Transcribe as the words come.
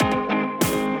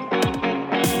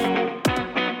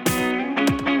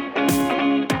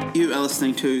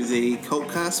listening to the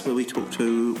Cultcast, where we talk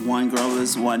to wine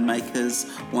growers, winemakers,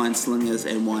 wine slingers,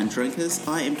 and wine drinkers.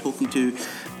 I am talking to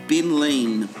Ben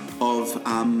Leen of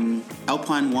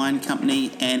Alpine Wine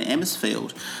Company and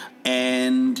Amersfield,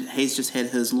 and he's just had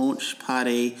his launch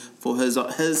party for his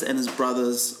and his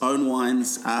brother's own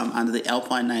wines under the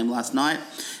Alpine name last night,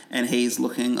 and he's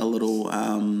looking a little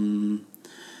furry.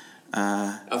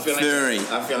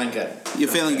 I'm feeling good. You're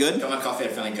feeling good? Got my coffee,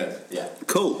 I'm feeling good. Yeah.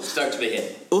 Cool. Stoked to be here.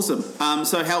 Awesome.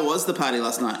 So how was the party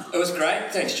last night? It was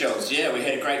great, thanks Jules. Yeah, we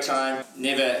had a great time.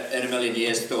 Never in a million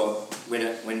years thought,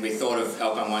 when we thought of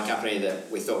Alpine Wine Company,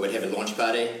 that we thought we'd have a launch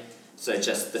party. So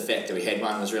just the fact that we had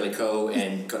one was really cool,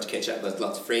 and got to catch up with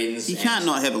lots of friends. You can't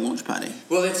not have a launch party.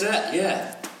 Well, that's it,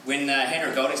 yeah. When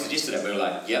Hannah Golding suggested it, we were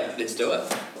like, yep, let's do it.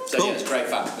 So cool. Yeah, it was great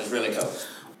fun. It was really cool.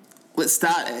 Let's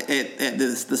start at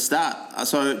the start.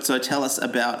 So tell us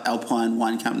about Alpine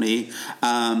Wine Company.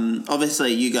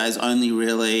 Obviously, you guys only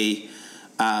really...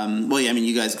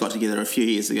 you guys got together a few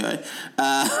years ago.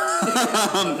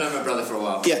 I've known my brother for a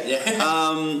while.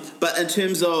 Yeah. But in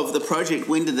terms of the project,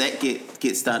 when did that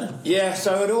get started? Yeah,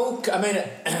 so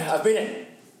I've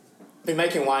been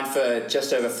making wine for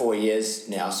just over 4 years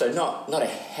now, so not a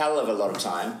hell of a lot of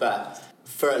time, but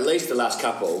for at least the last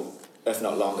couple, if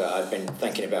not longer, I've been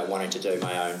thinking about wanting to do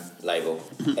my own label.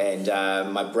 And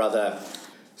my brother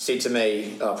said to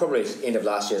me, probably end of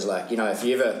last year, if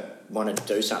you ever want to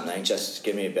do something, just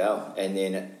give me a bell. And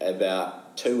then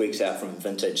about 2 weeks out from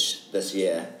vintage this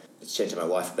year, I said to my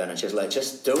wife about it, and she was like,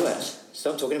 just do it.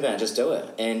 Stop talking about it, just do it.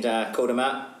 And called him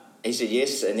up. He said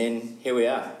yes, and then here we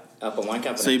are, Alpine Wine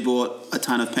Company. So you bought a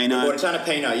ton of Pinot? We bought a ton of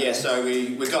Pinot, yeah. So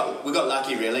we got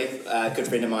lucky, really. A good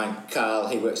friend of mine, Carl,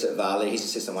 he works at Varley. He's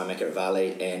assistant winemaker at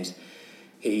Varley, and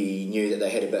he knew that they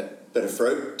had a bit of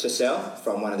fruit to sell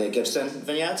from one of their Gibson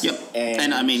vineyards. Yep.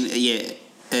 And I mean, yeah,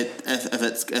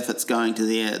 if it's going to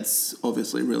there, it's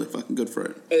obviously really fucking good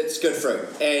fruit. It's good fruit,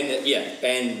 and yeah,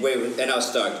 and I was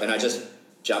stoked, and I just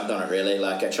jumped on it really.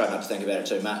 Like, I tried not to think about it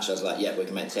too much. I was like, yeah, we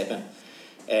can make this happen.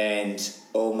 And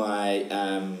all my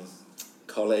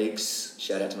colleagues,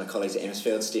 shout out to my colleagues at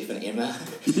Amersfield, Steph and Emma,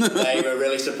 they were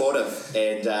really supportive,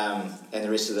 and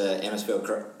the rest of the Amersfield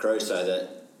crew, so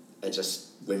that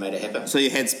we made it happen. So you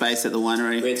had space at the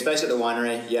winery? We had space at the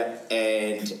winery, yep,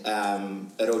 and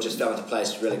it all just fell into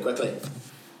place really quickly.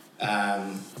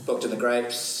 Booked in the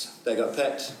grapes, they got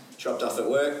picked, dropped off at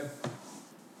work,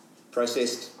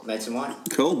 processed, made some wine.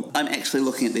 Cool. I'm actually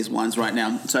looking at these wines right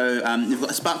now. So you've got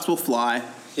a Sparks Will Fly,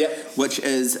 yep, which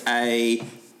is a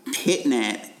pet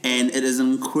nat, and it is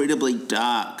incredibly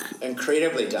dark.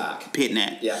 Pet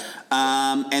nat. Yeah.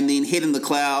 And then Head in the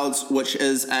Clouds, which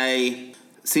is a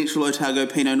Central Otago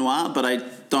Pinot Noir, but I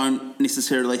don't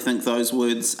necessarily think those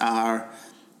words are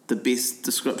the best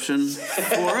description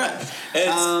for it.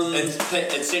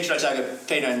 It's Central Otago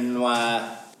Pinot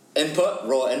Noir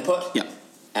raw input. Yeah.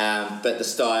 But the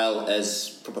style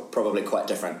is probably quite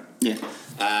different. Yeah.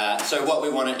 So what we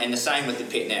wanted, and the same with the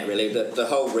pet nat really, the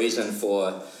whole reason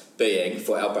for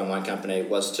Alpine Wine Company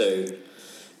was to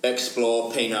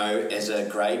explore Pinot as a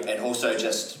grape, and also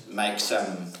just make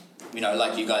some,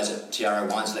 like you guys at Tiara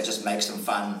Wines, they just make some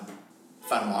fun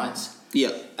wines.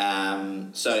 Yeah.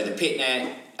 So the pet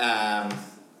nat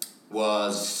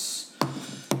was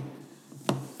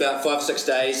about 5 or 6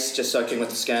 days just soaking with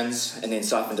the skins, and then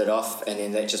siphoned it off, and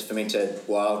then that just fermented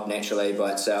wild naturally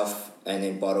by itself, and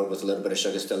then bottled with a little bit of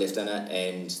sugar still left in it,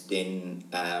 and then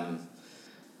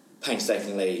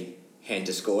painstakingly hand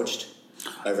disgorged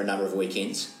over a number of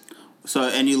weekends. So,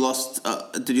 and you lost,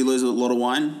 did you lose a lot of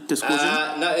wine disgorging?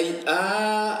 No,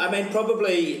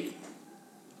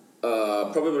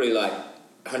 probably like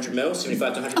 100 mils,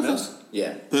 75 to 100 mils.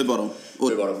 Yeah. Per bottle?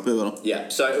 Per bottle. Yeah.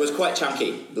 So it was quite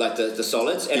chunky, like the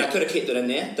solids, and I could have kept it in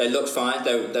there. They looked fine.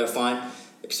 They were fine,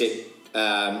 except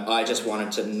I just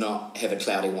wanted to not have a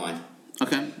cloudy wine.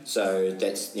 Okay. So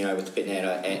that's, with the pet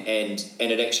nat, and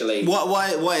it actually... Why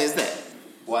is that?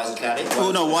 Why is it cloudy?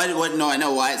 No, I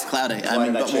know why it's cloudy.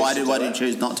 Why did you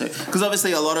choose not to? Because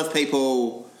obviously a lot of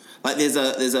people, like, there's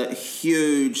a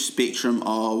huge spectrum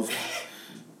of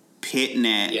pet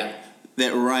nat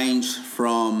that range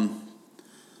from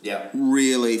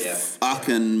really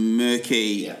fucking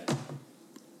murky,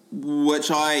 which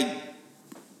I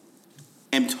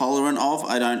am tolerant of.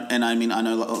 I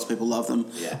know lots of people love them.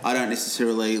 Yeah. I don't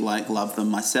necessarily love them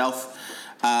myself.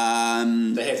 They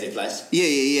have their place.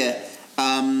 Yeah.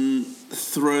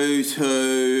 Through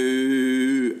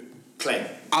to clean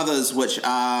others which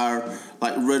are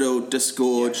like riddled,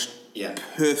 disgorged,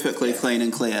 perfectly clean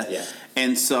and clear. Yeah.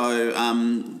 And so,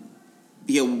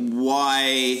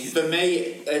 why? For me,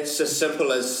 it's as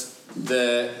simple as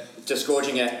the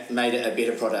disgorging it made it a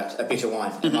better product, a better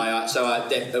wine in my eye. So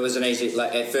it was an easy,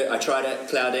 like at first I tried it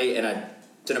cloudy and I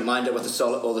didn't mind it with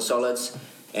all the solids,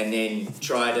 and then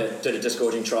did a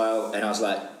disgorging trial, and I was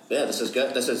like, yeah, this is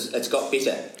good. It's got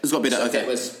better. It's got better. So okay.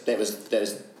 That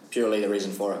was purely the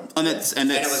reason for it. And it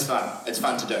was fun. It's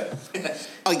fun to do.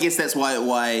 I guess that's why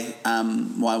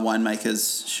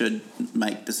winemakers should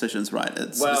make decisions right.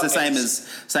 It's the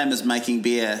same as making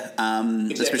beer,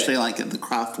 exactly. Especially like in the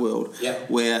craft world,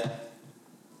 where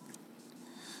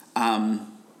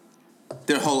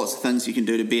there are whole lots of things you can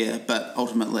do to beer, but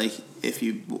ultimately, if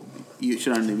you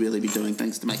should only really be doing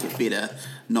things to make it better,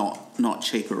 not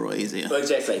cheaper or easier. Well,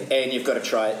 exactly, and you've got to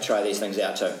try these things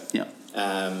out too. Yeah.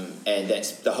 And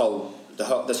that's this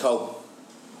whole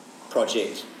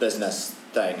project business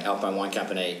thing. Alpine Wine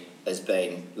Company has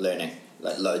been learning,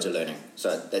 like loads of learning.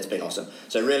 So that's been awesome.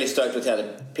 So really stoked with how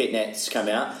the pet nats come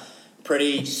out.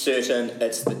 Pretty certain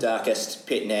it's the darkest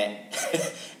pet nat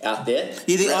out there.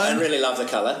 Yeah, I really love the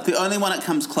colour. The only one it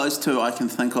comes close to I can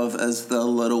think of is the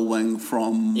Little Wing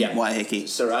from Waiheke.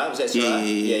 Syrah, was that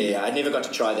Syrah? Yeah. I never got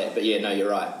to try that, but yeah, no, you're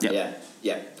right. Yep.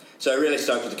 Yeah. So really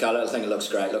stoked with the colour. I think it looks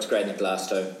great. It looks great in the glass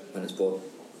too when it's poured.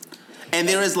 And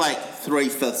there is like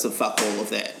 3/5 of fuck all of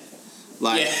that.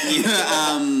 Like,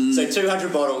 so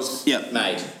 200 bottles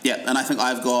made. Yeah, and I think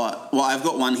I've got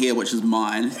one here which is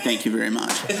mine. Thank you very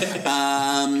much.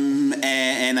 And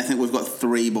I think we've got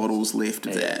 3 bottles left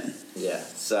of that. Yeah.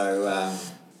 So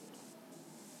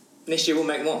next year we'll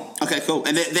make more. Okay, cool.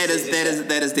 And that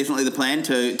is definitely the plan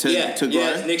to grow.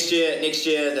 Yeah. Next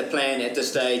year the plan at this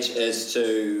stage is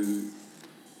to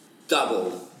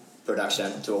double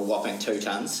production to a whopping 2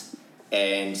 tons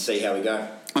and see how we go.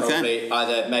 Probably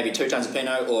either maybe 2 tons of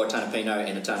Pinot or a ton of Pinot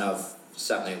and a ton of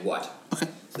something white. Okay.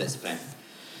 So that's the plan.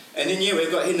 And then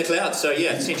we've got Head in the Clouds. So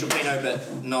Central Pinot,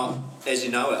 but not as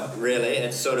you know it, really.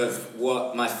 It's sort of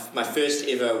what my first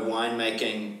ever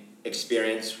winemaking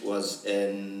experience was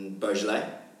in Beaujolais,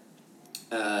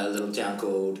 a little town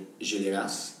called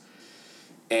Julianas.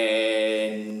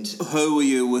 And who were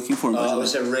you working for in Beaujolais? It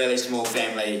was a really small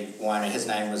family winery. His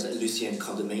name was Lucien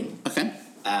Condamine. Okay.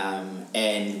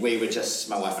 And we were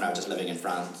my wife and I were just living in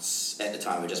France at the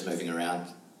time. We were just moving around,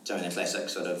 doing the classic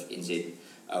sort of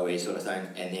NZOE sort of thing.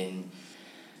 And then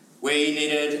we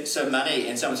needed some money,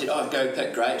 and someone said, go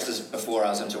pick grapes. This is before I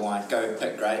was into wine. Go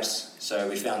pick grapes. So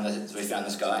we found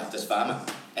this guy, this farmer,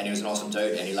 and he was an awesome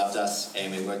dude, and he loved us.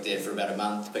 And we worked there for about a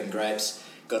month picking grapes,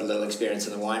 got a little experience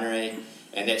in the winery,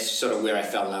 and that's sort of where I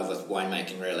fell in love with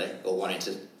winemaking, really, or wanting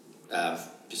to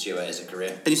pursue it as a career.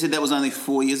 And you said that was only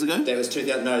 4 years ago? That was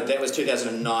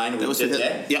 2009. We did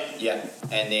that. Yep.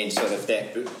 And then sort of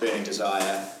that burning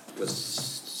desire was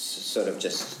sort of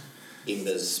just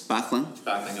embers sparkling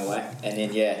away. And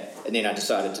then I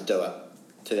decided to do it.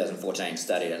 2014,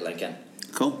 studied at Lincoln.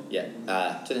 Cool.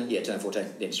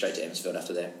 2014. Then straight to Emerald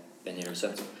after that. Been here ever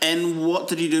since. And what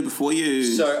did you do before you?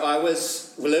 So I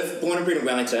was born and bred in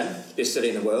Wellington, best city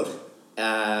in the world.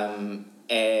 And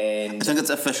I think it's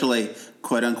officially,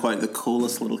 quote unquote, the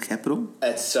coolest little capital.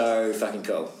 It's so fucking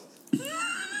cool.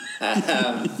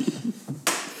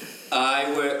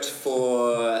 I worked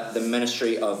for the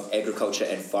Ministry of Agriculture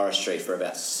and Forestry for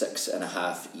about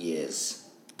 6.5 years.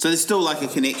 So there's still like a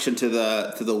connection to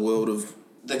the world of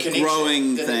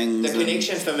growing things. The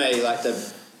connection for me, like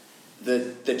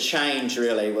the change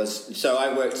really was. So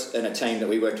I worked in a team that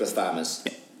we worked with farmers,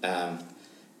 and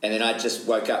then I just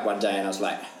woke up one day and I was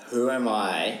like, who am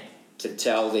I to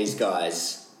tell these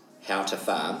guys how to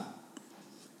farm,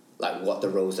 like what the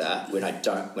rules are, when I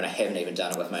haven't even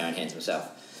done it with my own hands myself.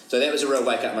 So that was a real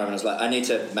wake up moment. I was like, I need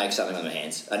to make something with my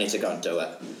hands. I need to go and do it.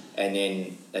 And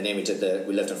then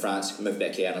we lived in France, moved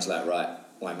back here, and I was like, right,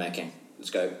 winemaking, let's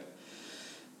go.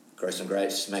 Grow some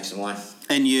grapes, make some wine.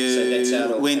 And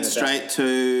you went straight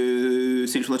to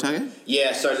Central Otago?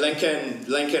 Yeah, so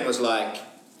Lincoln was like,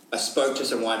 I spoke to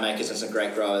some winemakers and some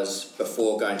great growers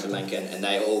before going to Lincoln, and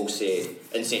they all said,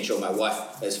 in Central, my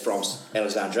wife is from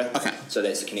Alexandra, so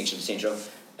that's the connection to Central.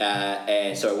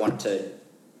 And so I wanted to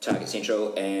target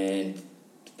Central, and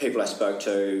people I spoke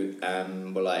to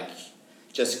were like,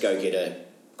 just go get a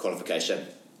qualification,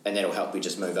 and that'll help you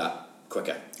just move up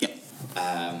quicker. Yep.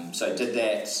 So I did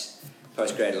that,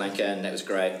 post-grad at Lincoln, that was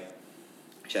great.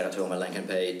 Shout out to all my Lincoln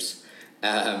peeps.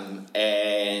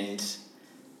 And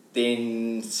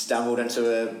then stumbled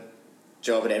into a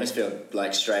job at Amersfield,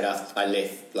 like straight after I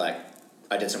left. Like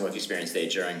I did some work experience there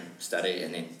during study,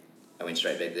 and then I went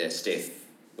straight back there. Steph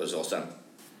was awesome.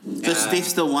 So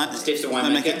Steph's the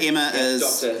winemaker. Emma is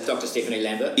Dr. Stephanie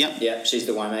Lambert. Yep. Yeah, she's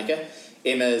the winemaker.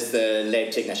 Emma is the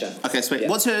lab technician. Okay, sweet. Yep.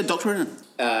 What's her doctorate in?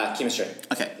 Chemistry.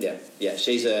 Okay. Yeah.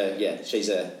 She's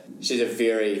a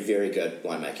very, very good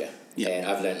winemaker. Yeah. And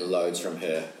I've learned loads from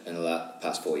her in the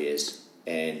past 4 years,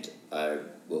 and I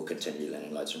will continue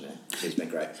learning loads from her. She's been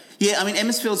great. Yeah, I mean,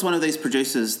 Emmersfield's one of these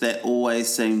producers that always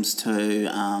seems to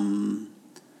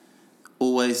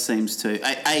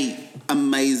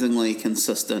amazingly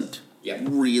consistent,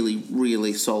 really,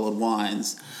 really solid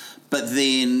wines. But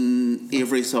then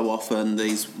every so often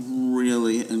these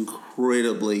really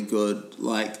incredibly good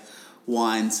like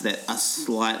wines that are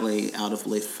slightly out of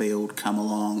left field come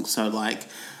along. So like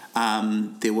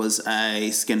there was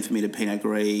a skin fermented Pinot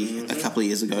Gris a couple of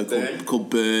years ago called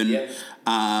Burn,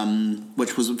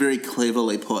 which was very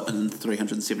cleverly put in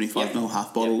 375ml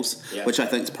half bottles, which I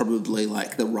think is probably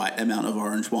like the right amount of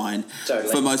orange wine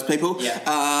for most people.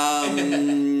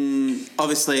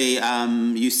 Obviously,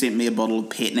 you sent me a bottle of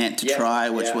Pet Nat to try,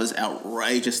 which was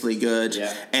outrageously good.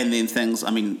 And then things,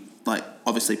 I mean, like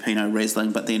obviously Pinot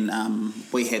Riesling, but then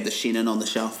we had the Chenin on the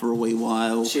shelf for a wee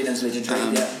while. Chenin's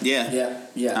legendary.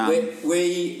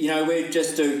 We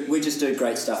just do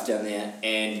great stuff down there,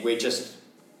 and we just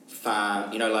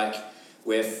farm. You know, like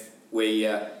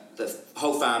the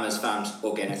whole farm is farmed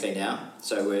organically now.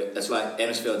 So it's like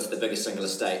Emmersfield's the biggest single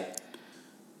estate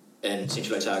in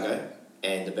Central Otago,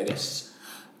 and the biggest.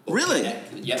 Really?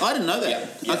 Yeah. I didn't know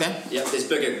that. Okay. Yeah. There's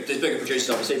bigger producers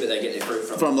obviously, but they get their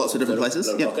fruit from lots of different places.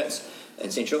 Little pockets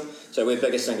in Central. So we're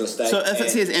biggest single estate. So if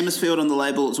it says Emmersfield on the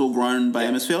label, it's all grown by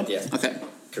Emmersfield? Yeah. Okay.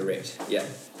 Correct. Yeah.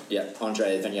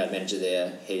 Andre, the vineyard manager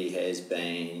there, he has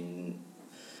been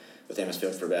with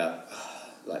Emmersfield for about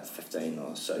 15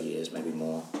 or so years, maybe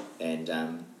more.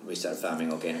 And we started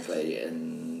farming organically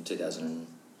in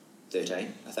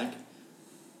 2013, I think.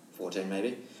 14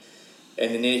 maybe.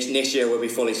 And the next year we'll be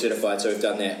fully certified, so we've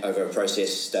done that over a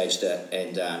process, staged it,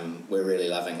 and we're really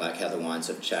loving like how the wines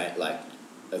have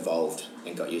evolved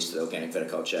and got used to the organic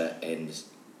viticulture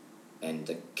and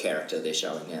the character they're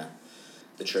showing now,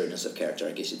 the trueness of character,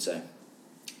 I guess you'd say.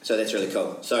 So that's really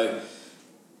cool. So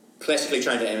classically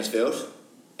trained at Emmersfield,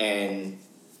 and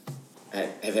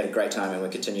have had a great time, and we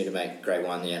continue to make great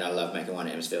wine there, and I love making wine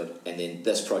at Emmersfield. And then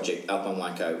this project, Alpine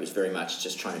Wine Co, was very much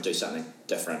just trying to do something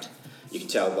different. You can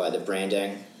tell by the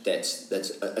branding that's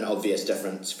an obvious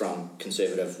difference from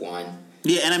conservative wine.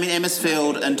 Yeah, and I mean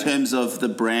Emmersfield in terms of the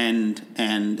brand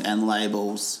and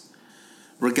labels,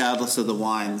 regardless of the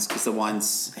wines, because the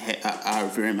wines are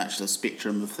very much the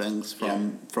spectrum of things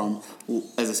from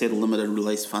as I said, limited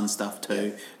release fun stuff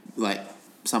to like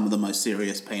some of the most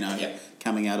serious Pinot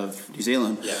coming out of New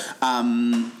Zealand.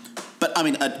 But I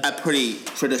mean a pretty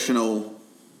traditional.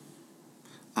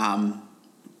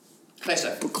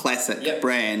 Classic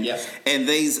brand, and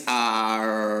these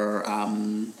are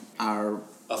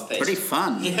pretty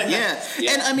fun.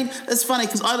 And I mean it's funny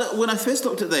because when I first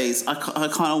looked at these, I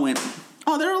kind of went,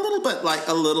 oh, they're a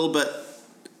little bit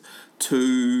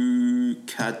too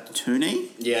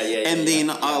cartoony. And then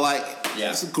I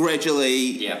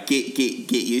gradually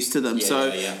get used to them.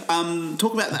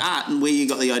 Talk about the art and where you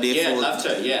got the idea for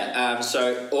it. Yeah, love to.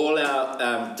 So all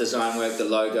our design work, the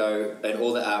logo, and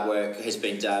all the artwork has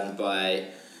been done by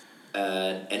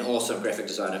an awesome graphic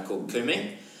designer called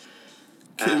Kumi.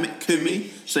 Kumi?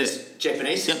 She's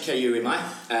Japanese,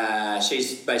 K-U-M-I.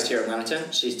 She's based here in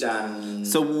Wellington. She's done...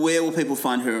 So where will people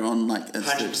find her on, like...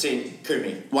 100%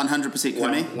 Kumi. 100%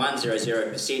 Kumi?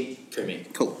 100% Kumi.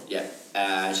 Cool. Yeah.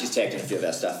 She's tagged in a few of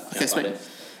our stuff. Okay, sweet.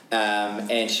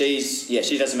 And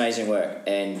she does amazing work.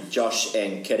 And Josh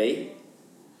and Kitty,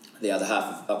 the other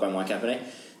half of Alpine Wine Company,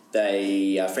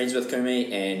 they are friends with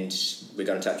Kumi, and we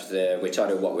got in touch with her. We told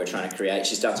her what we were trying to create.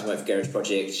 She's done some work for Garage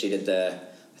Project.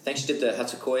 I think she did the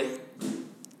Hatsukoi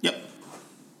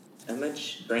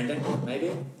image branding,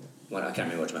 maybe. Well, I can't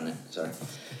remember which one then. Sorry.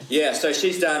 Yeah, so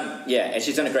she's done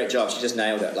a great job. She just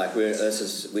nailed it. Like we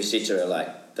said to her,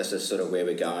 like, this is sort of where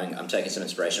we're going. I'm taking some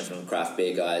inspiration from the craft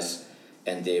beer guys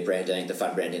and their branding, the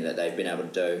fun branding that they've been able to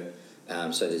do.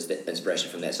 So there's the inspiration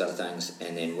from that side of things,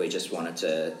 and then we just wanted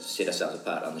to set ourselves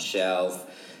apart on the shelf.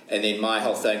 And then my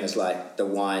whole thing is like the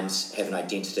wines have an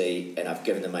identity, and I've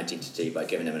given them identity by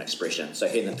giving them an expression. So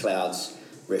Hidden in the Clouds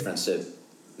reference to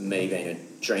me being a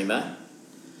dreamer,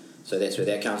 so that's where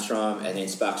that comes from. And then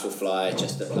Sparks Will Fly,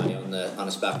 just the play on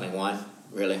a sparkling wine,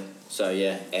 really. So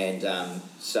yeah, and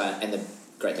the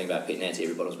great thing about Pet Nat's,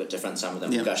 every bottle's a bit different. Some of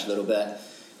them gush a little bit,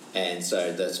 and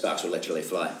so the sparks will literally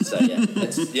fly. So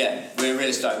we're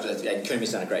really stoked with it, and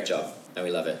Kumi's done a great job, and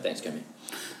we love it. Thanks, Kumi.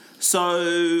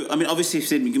 So, I mean, obviously you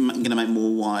said you're going to make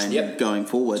more wine going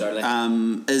forward. Totally.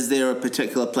 Is there a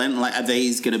particular plan? Like, are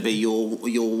these going to be your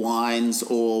wines,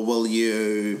 or will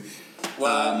you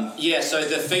Well, so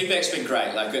the feedback's been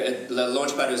great. Like, the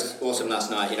launch party was awesome last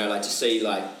night, to see,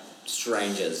 like,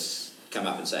 strangers come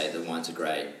up and say the wines are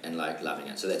great and, like, loving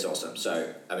it. So that's awesome.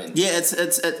 So, I mean... Yeah,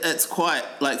 it's quite,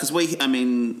 like, because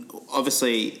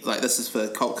obviously, like, this is for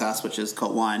Cultcast, which is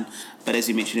Cult Wine, but as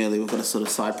you mentioned earlier, we've got a sort of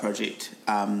side project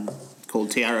called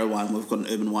TRO Wine. We've got an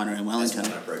urban winery in Wellington. That's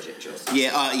not a project, Jules.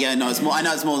 Yeah, no, it's more. I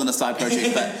know it's more than a side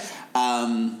project, but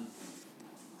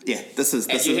this is.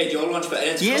 You had your launch, but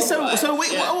it's cool, right? So we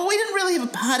didn't really have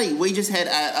a party. We just had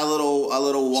a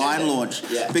little wine launch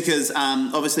because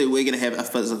obviously we're going to have a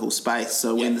physical space.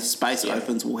 So when the space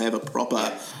opens, we'll have a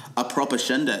proper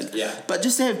shindig. Yeah. But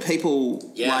just to have people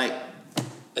like.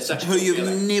 Who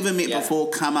you've never met before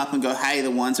come up and go, hey,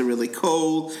 the wines are really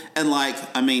cool. And like,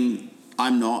 I mean,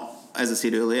 I'm not, as I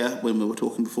said earlier when we were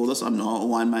talking before this, I'm not a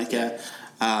winemaker.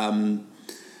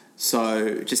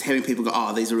 So just having people go,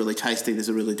 oh, these are really tasty, these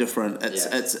are really different.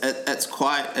 It's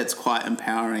quite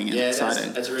empowering and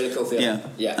exciting. It's a really cool feeling.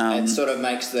 It sort of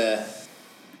makes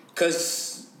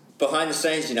because behind the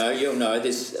scenes, you'll know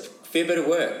there's a fair bit of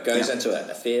work goes into it,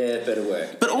 a fair bit of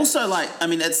work. But also, like, I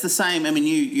mean, it's the same. I mean,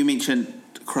 you mentioned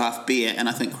craft beer, and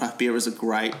I think craft beer is a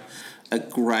great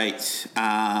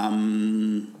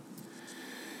I'm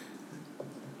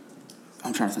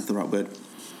trying to think of the right word,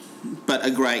 but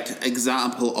a great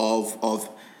example of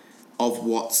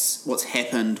what's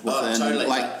happened within,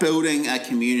 like building a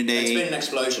community. It's been an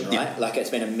explosion, right? Yeah. Like,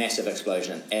 it's been a massive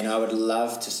explosion, and I would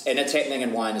love to, and it's happening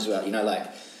in wine as well.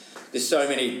 Like, there's so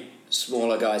many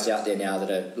smaller guys out there now that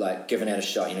are like giving out a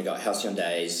shot. You got Halcyon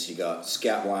Days, you got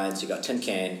Scout Wines, you got Tin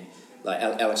Can. Like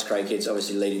Alex Craighead's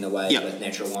obviously leading the way with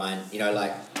natural wine,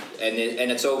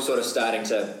 and it's all sort of starting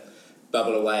to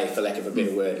bubble away, for lack of a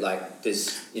better word. Like,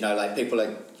 there's, like, people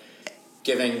are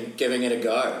giving it a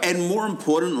go. And more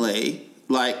importantly,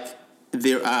 like,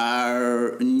 there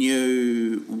are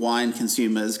new wine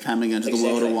consumers coming into the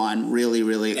world of wine, really,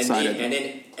 really excited. And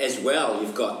then as well,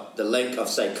 you've got the link of,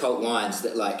 say, Cult Wines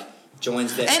that, like,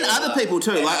 joins that. And other people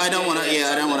too. Like, I don't want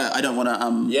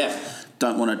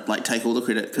to like take all the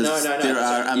credit, because there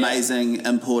are amazing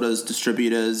importers,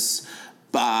 distributors,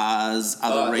 bars,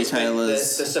 other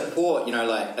retailers. The support,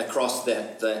 like, across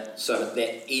that sort of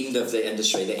that end of the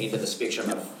industry, that end of the spectrum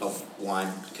of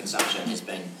wine consumption has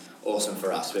been awesome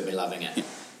for us. We've been loving it,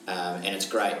 and it's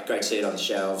great to see it on the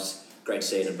shelves, great to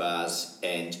see it in bars,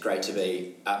 and great to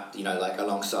be up, like,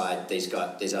 alongside these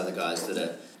other guys that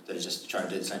are just trying to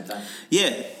do the same thing.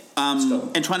 Yeah.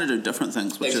 And trying to do different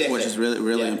things, which is really,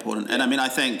 really important. And I mean, I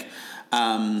think,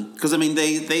 because I mean,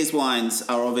 these wines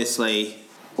are obviously,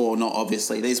 or not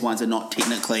obviously, these wines are not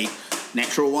technically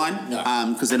natural wine,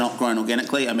 because they're not grown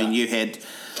organically. I mean, you had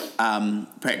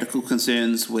practical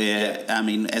concerns where, I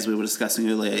mean, as we were discussing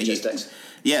earlier, logistics.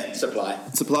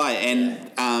 Supply,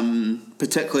 and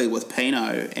particularly with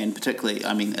Pinot, and particularly,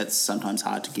 I mean, it's sometimes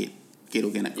hard to get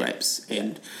organic grapes,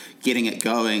 and getting it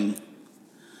going.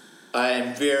 I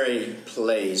am very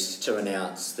pleased to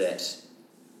announce that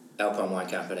Alpine Wine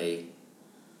Company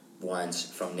wines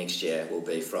from next year will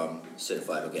be from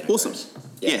certified organic grapes.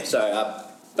 Yeah. So our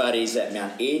buddies at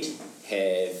Mount Ed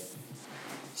have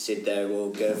said they will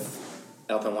give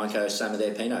Alpine Wine Co. some of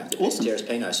their Pinot, the best terrace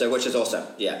Pinot. So, which is awesome.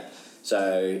 Yeah.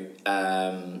 So,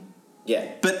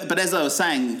 But as I was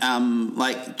saying,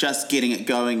 like, just getting it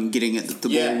going, getting the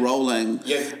ball rolling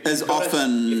is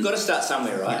often... You've got to start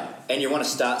somewhere, right? Yeah. And you want to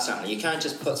start something. You can't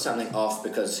just put something off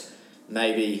because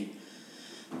maybe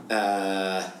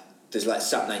there's, like,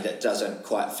 something that doesn't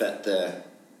quite fit the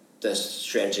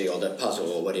strategy or the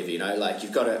puzzle or whatever, Like,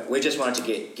 you've got to... We just wanted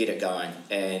to get it going.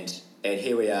 And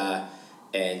here we are.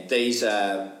 And these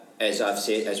are... As I've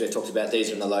said, as we've talked about,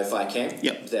 these are in the lo-fi camp,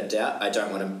 without a doubt. I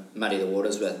don't want to muddy the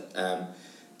waters with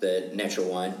the natural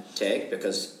wine tag,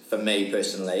 because for me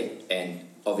personally, and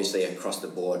obviously across the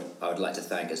board, I would like to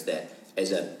think is that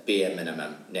as a bare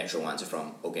minimum, natural wines are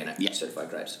from organic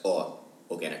certified grapes or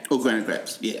organic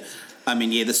grapes. Yeah. I mean,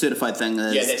 the certified thing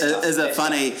is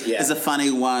a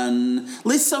funny one.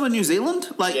 Less so in New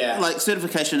Zealand, like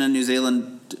certification in New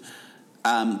Zealand.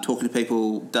 Talking to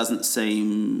people doesn't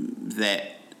seem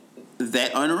that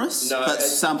onerous, but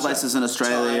some places in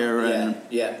Australia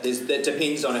it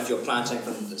depends on if you're planting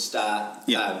from the start,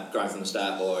 growing from the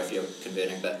start, or if you're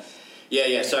converting. But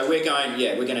so we're going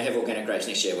to have organic grapes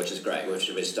next year, which is great,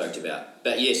 which we're stoked about.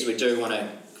 But yes, we do want to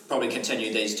probably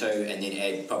continue these two and then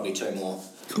add probably two more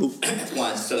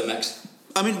wines to the mix.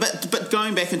 I mean, but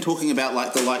going back and talking about,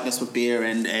 like, the likeness with beer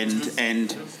and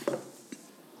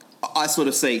I sort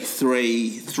of see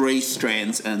three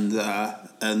strands in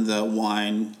the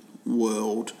wine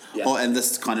world, and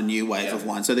this kind of new wave of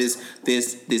wine. So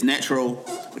there's natural,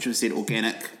 which we said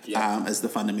organic is the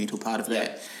fundamental part of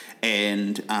that,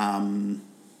 and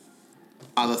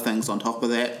other things on top of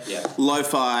that.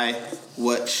 Lo-fi,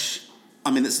 which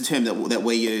it's a term that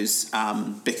we use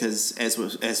because as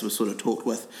we sort of talked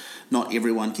with, not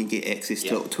everyone can get access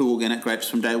to organic grapes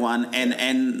from day one,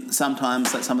 and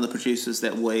sometimes like some of the producers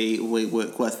that we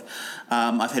work with,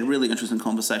 I've had really interesting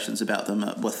conversations about them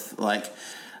with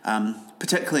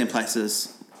particularly in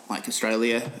places like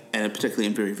Australia, and particularly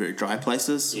in very, very dry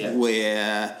places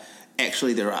where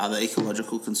actually there are other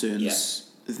ecological concerns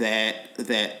that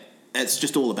it's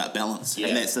just all about balance,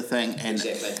 and that's the thing. And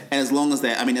as long as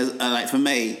that, like for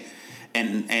me,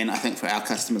 and I think for our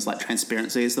customers, like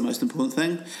transparency is the most important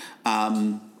thing.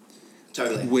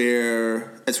 Totally.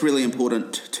 Where it's really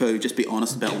important to just be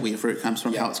honest about where fruit comes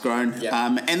from, how it's grown,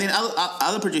 and then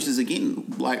other producers again,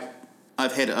 like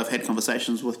I've had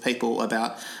conversations with people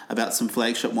about some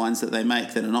flagship wines that they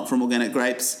make that are not from organic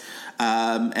grapes,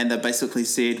 and they basically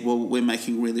said, well, we're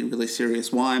making really, really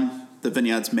serious wine. The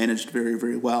vineyard's managed very,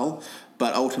 very well,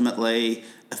 but ultimately,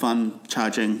 if I'm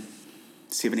charging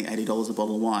 $70, $80 a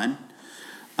bottle of wine,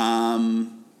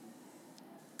 and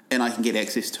I can get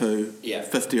access to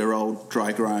 50-year-old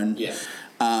dry-grown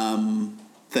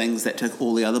things that tick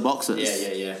all the other boxes.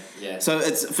 Yeah. So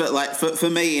it's for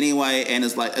me anyway, and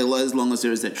it's like as long as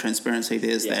there is that transparency,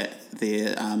 there's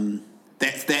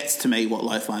that's to me what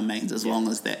lo-fi means. As long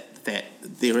as that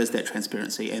there is that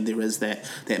transparency and there is that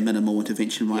minimal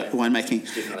intervention winemaking.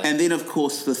 Definitely. And then of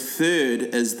course the third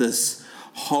is this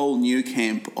whole new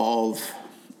camp of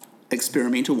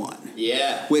experimental wine.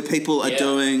 Yeah. Where people are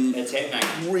doing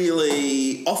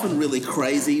often really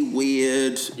crazy,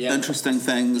 weird, interesting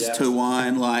things to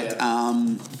wine, like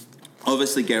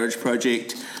obviously Garage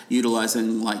Project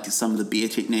utilising like some of the beer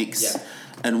techniques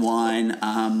in wine.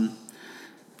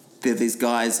 There are these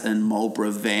guys in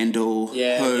Marlborough Vandal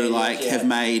who have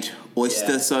made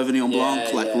oyster Sauvignon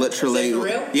Blanc, literally. Is that for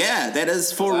real? Yeah, that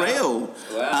is for real.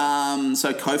 Wow.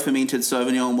 So co-fermented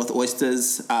Sauvignon with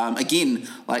oysters. Again,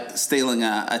 like stealing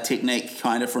a technique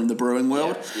kind of from the brewing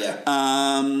world.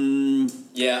 I'm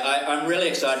really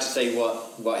excited to see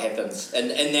what happens in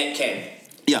that camp.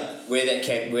 Yeah. Where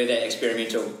that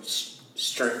experimental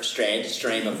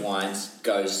stream of wines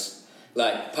goes.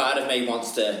 Like, part of me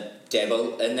wants to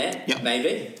dabble in that,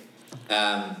 maybe.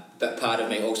 But part of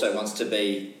me also wants to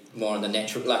be more on the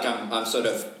natural. Like, I'm sort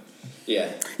of,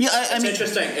 it's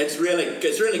interesting. It's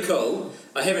really cool.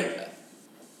 I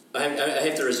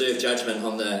have to reserve judgment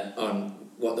on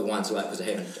what the wines are like, because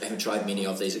I haven't tried many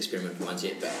of these experimental ones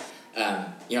yet. But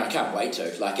I can't wait to.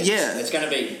 Like, it's going to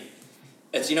be.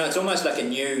 It's almost like a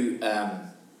new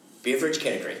beverage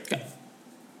category.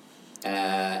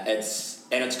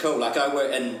 It's cool. Like,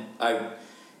 I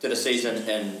did a season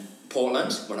in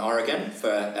Portland, in Oregon,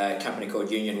 for a company called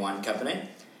Union Wine Company,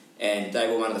 and they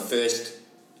were one of the first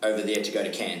over there to go to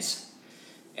Cairns.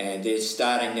 And they're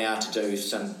starting now to do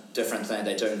some different things.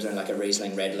 They're doing like a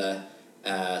Riesling Radler.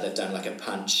 They've done like a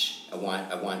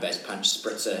wine-based punch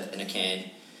spritzer in a can.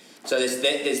 So there's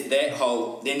that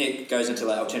whole. Then it goes into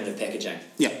like alternative packaging.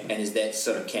 Yeah. And there's that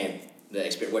sort of camp, the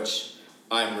experience, which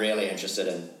I'm really interested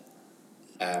in.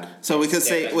 So we could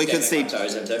see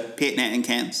pet nat in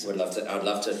cans. I'd love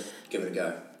to give it a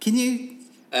go. Can you?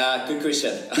 Good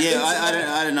question. Yeah,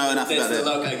 I don't know enough about it. That's the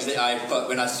logo I put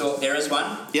when I saw there is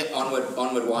one. Yep.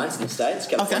 Onward Wines in the States,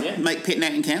 California. Okay. Make pet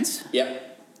nat in cans.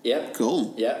 Yep.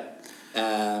 Cool. Yep.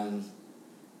 I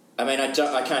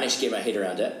can't actually get my head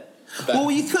around it. Well,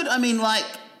 you could. I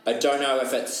don't know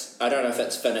if it's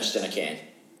finished in a can.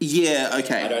 Yeah.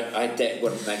 Okay. That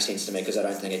wouldn't make sense to me, because I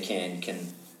don't think a can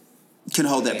can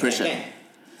hold that pressure.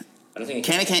 I don't think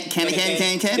can.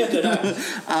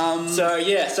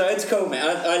 So it's cool, man.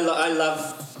 I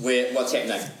love what's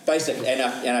happening, basically, and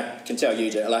I can tell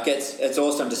you do. Like, it's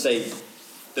awesome to see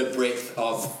the breadth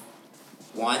of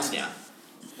wines now.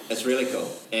 It's really cool,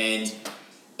 and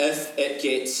if it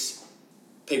gets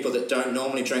people that don't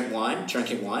normally drink wine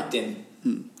drinking wine, then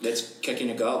that's kicking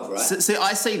a goal, right? So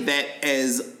I see that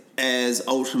as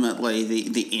ultimately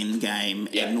the end game,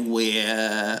 and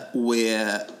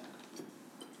where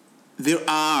there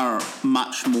are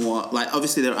much more, like,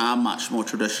 obviously there are much more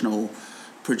traditional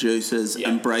producers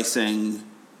embracing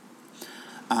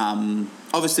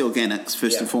obviously organics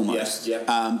first and foremost,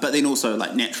 but then also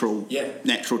like natural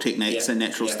techniques and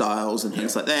natural styles and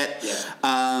things like that.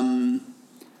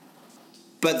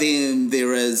 But then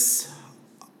there is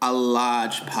a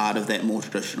large part of that more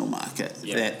traditional market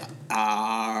that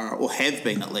are, or have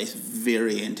been at least,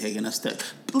 very antagonistic.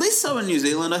 Less so in New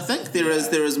Zealand, I think. There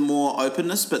is more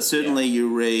openness, but certainly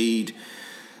you read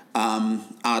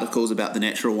articles about the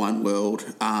natural wine world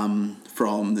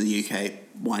from the UK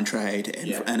wine trade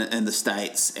and the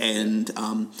States, and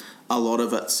a lot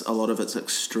of it's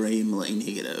extremely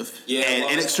negative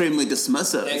and extremely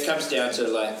dismissive. It comes down to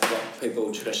like what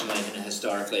people traditionally and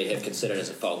historically have considered as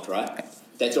a fault, right?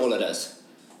 That's all it is.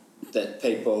 That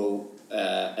people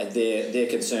and their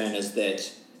concern is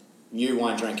that new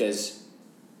wine drinkers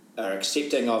are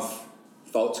accepting of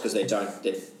faults because their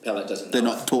palate doesn't. They're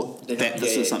not taught that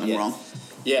this is something wrong.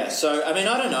 Yeah, so I mean,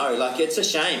 I don't know. Like, it's a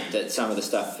shame that some of the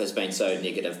stuff has been so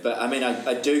negative, but I mean,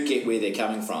 I do get where they're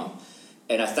coming from,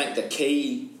 and I think the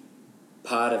key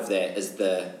part of that is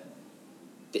the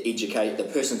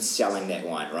person selling that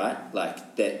wine, right?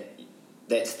 Like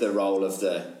that's the role of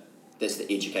that's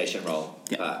the education role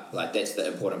part. Like, that's the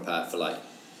important part for like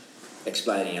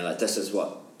explaining, like, this is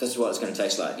what it's going to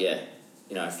taste like. Yeah,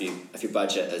 you know, if your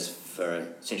budget is for a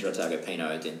Central Otago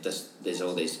Pinot, then there's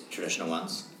all these traditional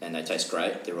ones, and they taste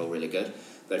great. They're all really good.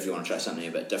 But if you want to try something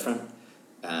a bit different,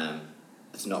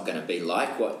 it's not going to be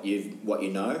like what you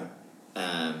know,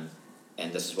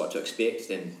 and this is what to expect.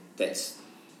 Then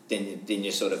then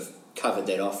you sort of covered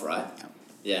that off, right?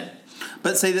 Yeah.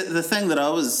 But see, the thing that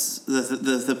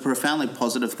the profoundly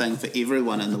positive thing for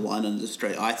everyone in the wine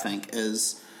industry, I think,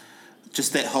 is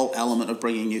just that whole element of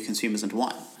bringing new consumers into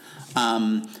wine.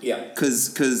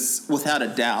 Because without a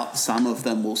doubt, some of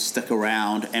them will stick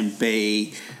around and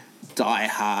be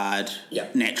die-hard,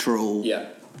 natural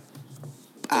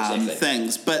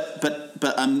things,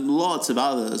 but lots of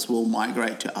others will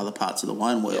migrate to other parts of the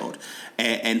wine world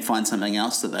and find something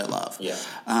else that they love,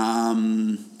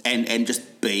 and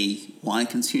just be wine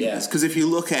consumers. Because if you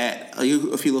look at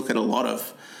a lot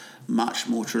of much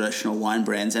more traditional wine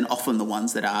brands, and often the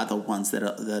ones that are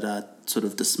sort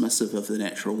of dismissive of the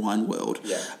natural wine world,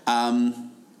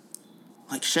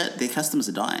 like shit, their customers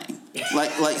are dying.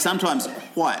 like sometimes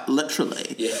quite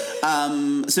literally.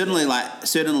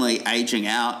 Certainly aging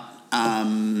out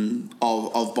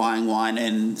of buying wine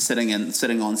and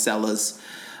sitting on cellars.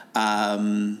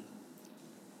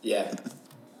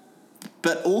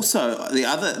 But also the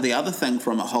other thing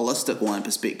from a holistic wine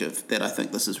perspective that I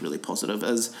think this is really positive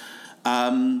is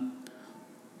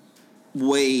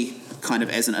we kind of,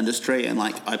 as an industry, and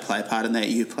like I play a part in that,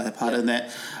 you play a part in that,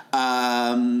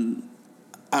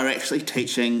 are actually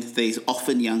teaching these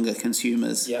often younger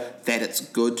consumers that it's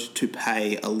good to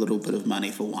pay a little bit of money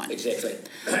for wine. Exactly.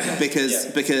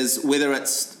 because whether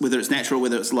it's natural,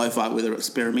 whether it's lo-fi, whether it's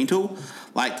experimental,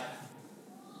 like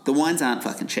the wines aren't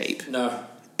fucking cheap. No.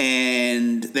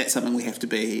 And that's something we have to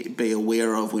be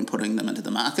aware of when putting them into the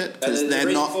market, because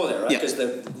they're not for that, right? Because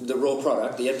the raw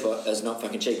product, the input, is not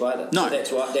fucking cheap either. No,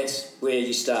 so that's where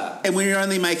you start. And when you're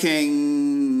only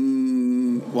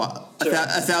making what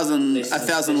less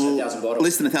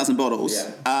than 1,000 bottles,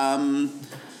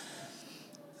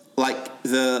 like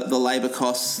the labour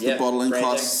costs, the bottling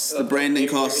costs, the branding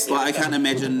costs. Like I can't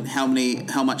imagine how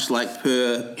much like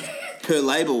per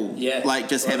label, like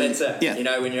just having. That's it. You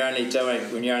know, when you're only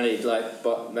like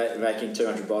making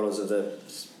 200 bottles of the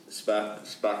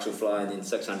Sparks Will Fly and then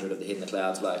 600 of the Head in the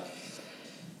Clouds, like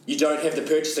you don't have the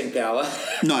purchasing power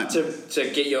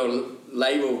to get your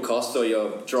label cost or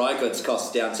your dry goods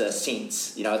costs down to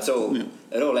cents. You know, it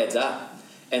all adds up,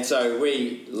 and so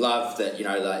we love that. You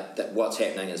know, like that. What's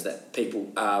happening is that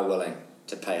people are willing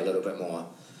to pay a little bit more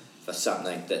for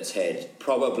something that's had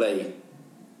probably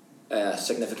a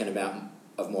significant amount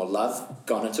of more love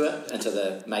gone into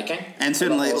the making. And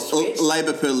certainly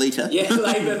labour per litre. Yeah,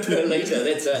 labour per litre,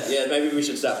 that's it. Yeah, maybe we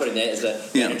should start putting that as a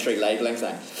mandatory labelling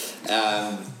thing.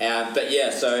 But yeah,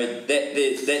 so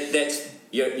that's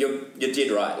you're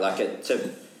dead right. Like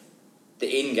the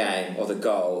end game or the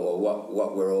goal or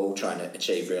what we're all trying to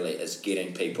achieve really is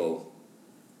getting people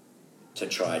to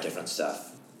try different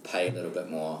stuff, pay a little bit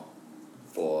more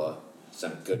for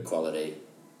some good quality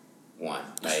wine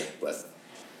made with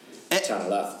a ton of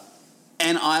love.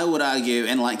 And I would argue,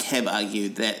 and like have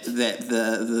argued, that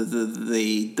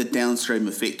the downstream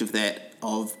effect of that,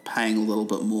 of paying a little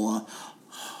bit more,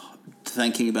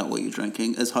 thinking about what you're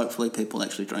drinking, is hopefully people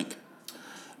actually drink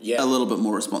a little bit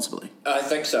more responsibly. I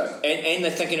think so, and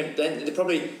they're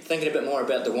probably thinking a bit more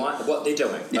about the wine, what they're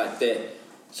doing. Like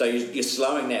so you're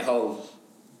slowing that whole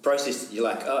process. You're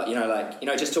like,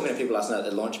 just talking to people last night at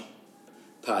the launch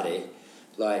party,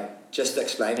 like just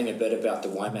explaining a bit about the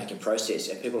winemaking process,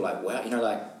 and people are like, wow,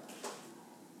 like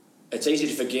it's easy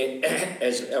to forget,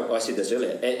 as I said this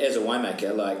earlier, as a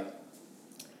winemaker, like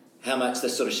how much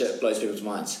this sort of shit blows people's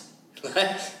minds. And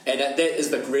that is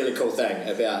the really cool thing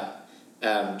about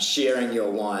sharing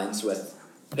your wines with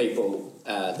people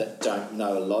that don't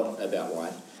know a lot about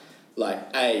wine. Like,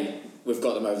 we've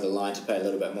got them over the line to pay a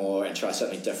little bit more and try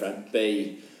something different.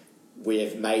 B, we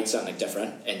have made something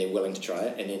different and they're willing to try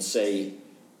it. And then C,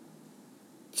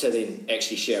 to then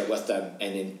actually share it with them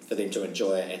and then for them to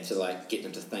enjoy it and to like get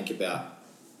them to think about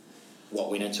what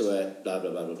went into it, blah,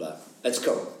 blah, blah, blah, blah. It's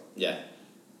cool, yeah.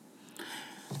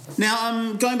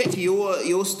 Now, going back to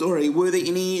your story, were there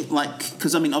any, like,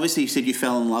 because I mean, obviously you said you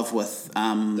fell in love with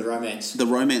the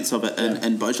romance of it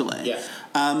in Beaujolais. Yeah.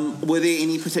 Were there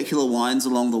any particular wines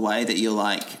along the way that you're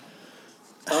like,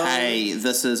 hey,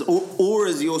 this is, or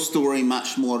is your story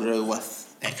much more to do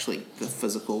with actually the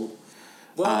physical?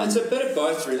 Well, it's a bit of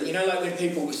both, really. You know, like when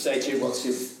people say to you, what's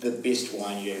the best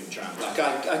wine you ever drunk? Like,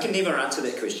 I can never answer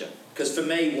that question. Because for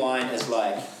me, wine is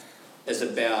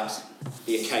about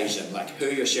the occasion, like who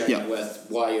you're sharing it with,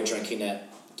 why you're drinking it,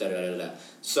 da-da-da-da.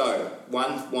 So,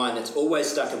 one wine that's always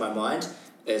stuck in my mind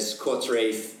is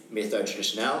Courtreif Méthode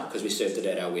Traditionnelle, because we served it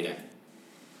at our wedding.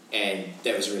 And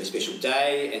that was a really special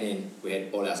day, and then we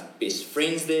had all our best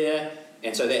friends there,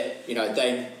 and so that, you know,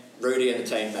 Rudy and the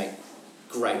team make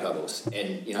great bubbles,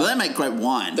 and you know, well, they make great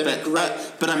wine.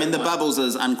 But I mean, the bubbles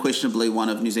is unquestionably one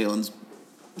of New Zealand's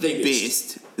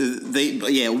best.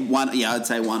 I'd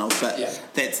say one of, but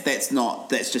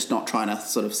that's just not trying to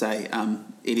sort of say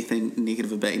anything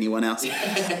negative about anyone else.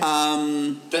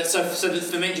 But so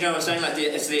for me, you know what I'm saying? Like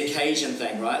it's the occasion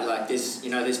thing, right? Like there's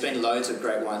been loads of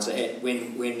great wines I had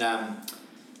when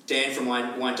Dan from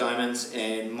Wine Diamonds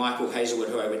and Michael Hazelwood,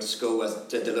 who I went to school with,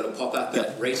 did the little pop up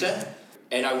at Rita.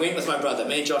 And I went with my brother,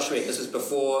 me and Josh went. This is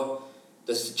before,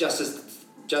 just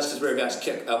as we were about to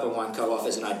kick Alpine Wine Co off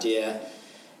as an idea.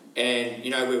 And,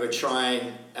 you know, we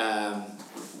tried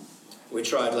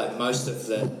like most of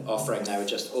the offering, they were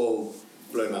just all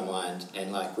blew my mind.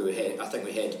 And like I think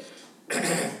we had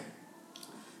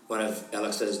one of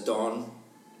Alex's Don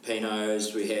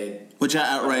Pinots, we had... Which are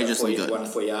outrageously good. One of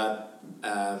Foyard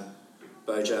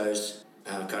Bojos.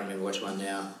 I can't remember which one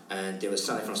now, and there was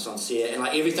something from Sancerre, and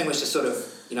like everything was just sort of,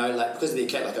 you know, like because of the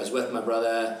occasion, like I was with my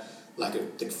brother,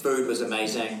 like the food was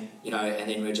amazing, you know, and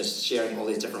then we were just sharing all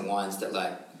these different wines that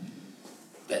I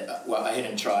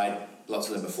hadn't tried lots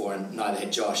of them before, and neither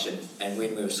had Josh, and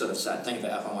when we were sort of starting thinking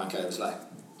about Alpine Wine Co, it was like,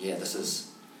 yeah, this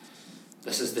is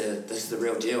the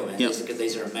real deal, man. Yep.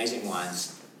 These are amazing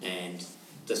wines, and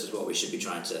this is what we should be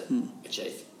trying to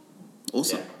achieve.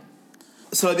 Awesome. Yeah.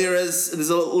 So there's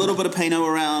a little bit of Pinot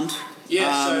around.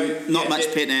 Yeah, not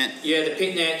much Pet Nat. Yeah, the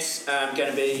Pet Nat's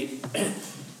going to be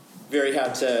very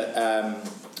hard to...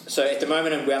 so at the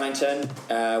moment in Wellington,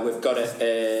 we've got it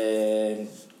in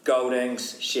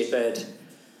Goldings, Shepherd,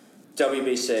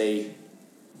 WBC,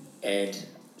 and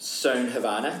soon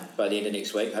Havana by the end of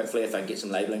next week, hopefully, if I can get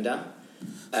some labelling done.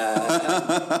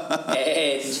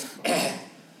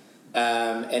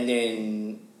 And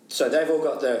then... So they've all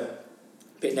got the...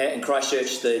 Pet Nat in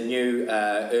Christchurch, the new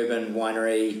urban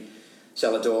winery,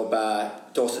 Salador Bar,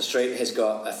 Dorset Street has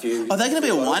got a few... Oh, they're going to be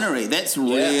a winery. That's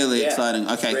really exciting.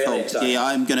 Okay, really cool. Exciting. Yeah,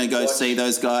 I'm going to go see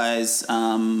those guys,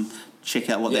 check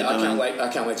out what they're doing. I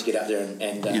can't wait to get out there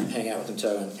and hang out with them too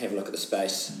and have a look at the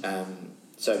space.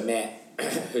 So Matt,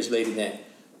 who's leading that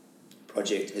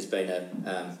project, has been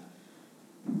a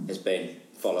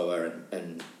follower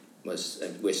and we're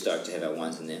stoked to have our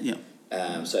wines in there. Yeah.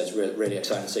 So it's really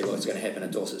exciting to see what's going to happen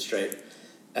at Dorset Street,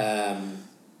 and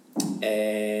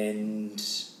then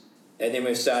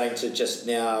we're starting to just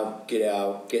now get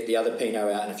the other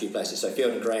Pinot out in a few places. So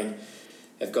Field and Green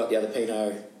have got the other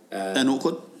Pinot in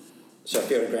Auckland. So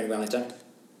Field and Green, Wellington.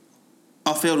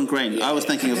 Oh, Field and Green. Yeah. I was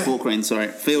thinking of Fort Green. Sorry,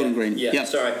 Field and Green. Yeah.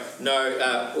 Sorry. No,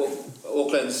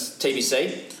 Auckland's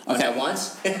TBC on our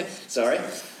wines. Sorry.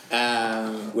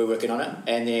 We're working on it,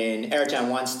 and then Arrowtown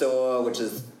Wine Store, which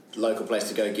is local place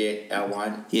to go get our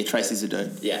wine. Yeah, Tracy's a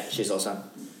dude. Yeah, she's awesome.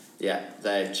 Yeah,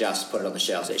 they've just put it on the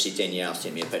shelves. Actually, Danielle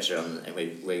sent me a picture and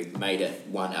we made it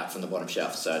one up from the bottom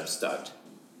shelf, so I'm stoked.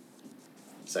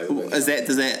 So does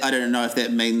that? I don't know if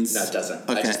that means. No, it doesn't.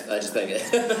 Okay. I just think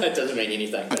it doesn't mean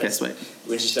anything. Okay, sweet.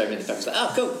 When she showed me the picture, I was like,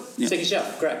 oh, cool, second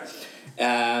shelf, great.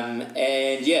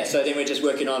 And yeah, so then we're just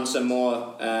working on some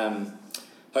more.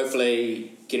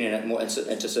 Hopefully, getting it more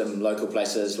into some local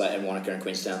places like in Wanaka and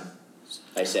Queenstown.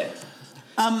 ASAP.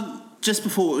 Just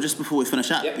before we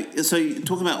finish up, so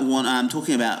talking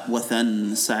about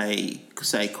within say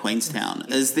Queenstown,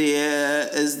 is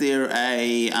there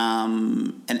a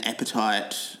an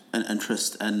appetite, an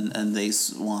interest in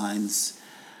these wines,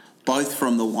 both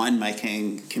from the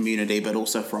winemaking community but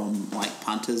also from like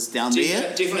punters down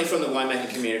there? Definitely from the winemaking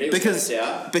community. Because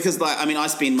like I mean I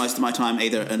spend most of my time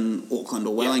either in Auckland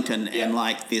or Wellington and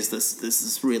like there's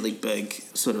this really big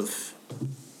sort of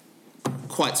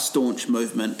quite staunch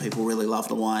movement. People really love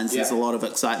the wines. There's a lot of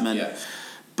excitement.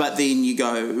 But then you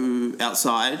go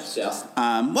outside. South.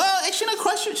 Well, actually, no,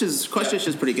 Christchurch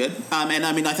is pretty good. And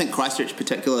I mean, I think Christchurch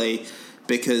particularly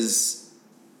because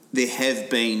there have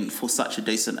been, for such a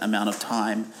decent amount of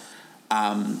time,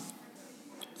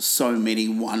 so many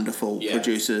wonderful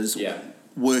producers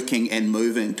working and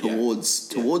moving towards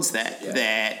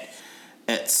that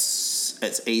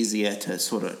it's easier to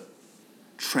sort of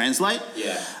translate.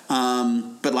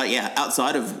 But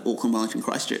outside of Auckland, Wellington,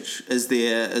 Christchurch, is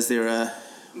there a...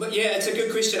 But it's a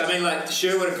good question. I mean, like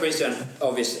Sherwood and Queenstown,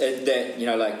 obviously, that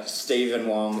like Stephen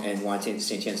Wong and Wine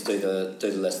Sentience do the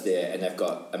list there, and they've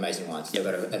got amazing wines. They've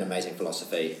got an amazing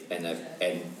philosophy, and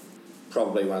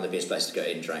probably one of the best places to go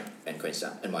eat and drink in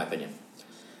Queenstown, in my opinion.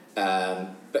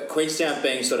 But Queenstown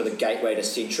being sort of the gateway to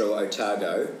Central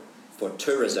Otago for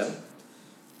tourism,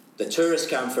 the tourists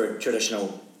come for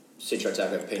traditional Central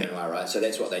Otago Pinot Noir, right? So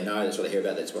that's what they know, that's what they hear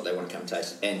about, that's what they want to come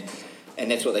taste, and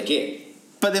that's what they get.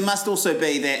 But there must also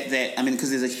be that I mean,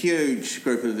 because there's a huge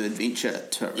group of adventure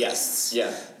tourists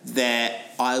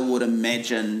that I would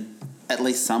imagine at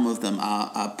least some of them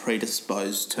are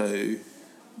predisposed to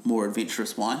more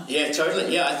adventurous wine. Yeah,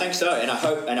 totally. Yeah, I think so, and I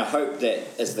hope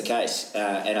that is the case.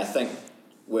 And I think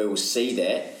we will see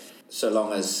that so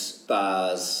long as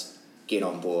bars get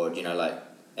on board. I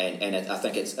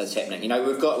think it's happening.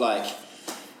 We've got like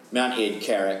Mount Ed,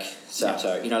 Carrick,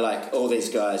 Sato. Like all these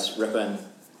guys, Ripon.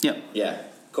 Yeah.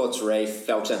 Courts Reef,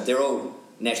 Felton. They're all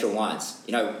natural wines.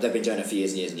 They've been doing it for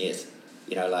years and years and years.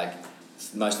 Like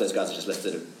most of those guys are just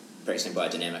listed practicing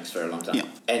biodynamics for a long time,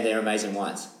 and they're amazing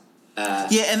wines.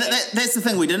 And that's the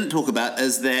thing we didn't talk about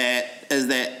is that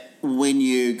when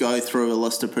you go through a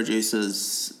list of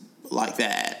producers like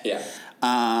that,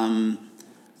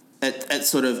 it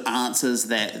sort of answers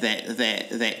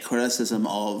that criticism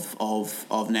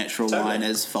of natural wine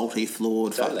as faulty,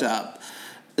 flawed, fucked up.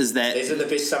 Is that these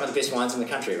are some of the best wines in the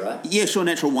country, right? Yeah, sure,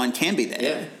 natural wine can be that.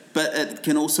 Yeah. But it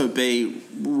can also be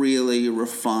really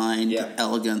refined,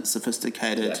 elegant,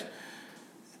 sophisticated,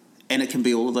 and it can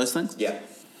be all of those things. Yeah.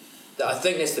 I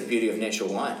think that's the beauty of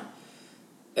natural wine.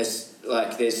 It's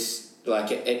like there's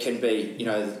like it can be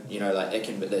like it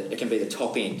can be the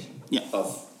top end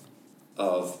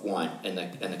of wine in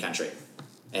the country,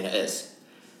 and it is.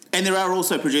 And there are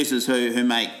also producers who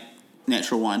make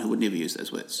natural wine who would never use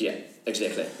those words. Yeah,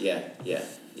 exactly. Yeah.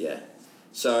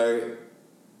 So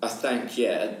I think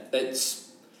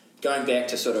it's going back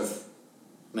to sort of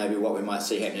maybe what we might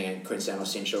see happening in Queenstown or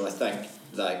Central. I think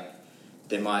like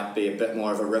there might be a bit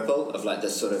more of a ripple of like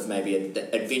this sort of maybe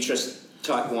adventurous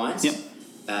type wines. Yep.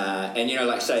 And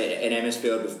like say in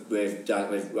Amhersfield we're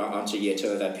on to year 2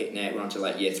 of our pet nat, we're on to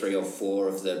like year 3 or 4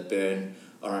 of the Burn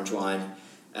orange wine.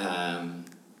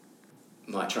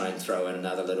 Might try and throw in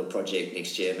another little project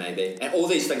next year maybe. And all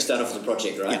these things start off as a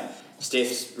project, right? Yeah.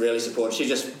 Steph's really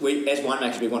supportive. As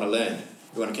winemakers we want to learn.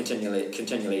 We want to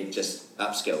continually just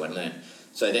upskill and learn.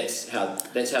 So that's how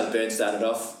the Burn started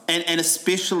off. And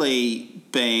especially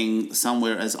being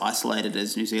somewhere as isolated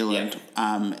as New Zealand,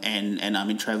 and I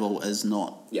mean travel is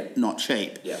not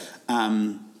cheap. Yeah.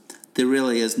 There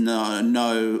really is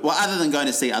no well, other than going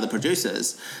to see other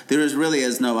producers, there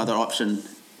is no other option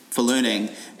for learning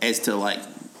as to like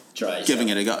giving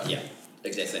it a go. Yeah,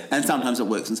 exactly. And sometimes it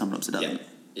works and sometimes it doesn't.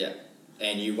 Yeah.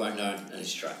 And you won't know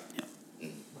unless you try.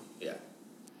 Yeah.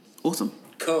 Awesome.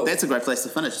 Cool. That's a great place to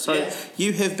finish. So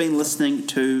you have been listening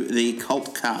to the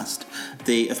Cultcast,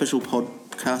 the official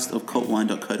podcast of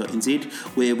cultwine.co.nz,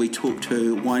 where we talk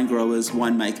to wine growers,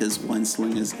 winemakers, wine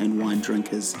slingers and wine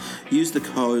drinkers. Use the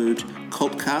code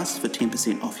CULTCAST for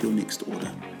 10% off your next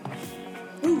order.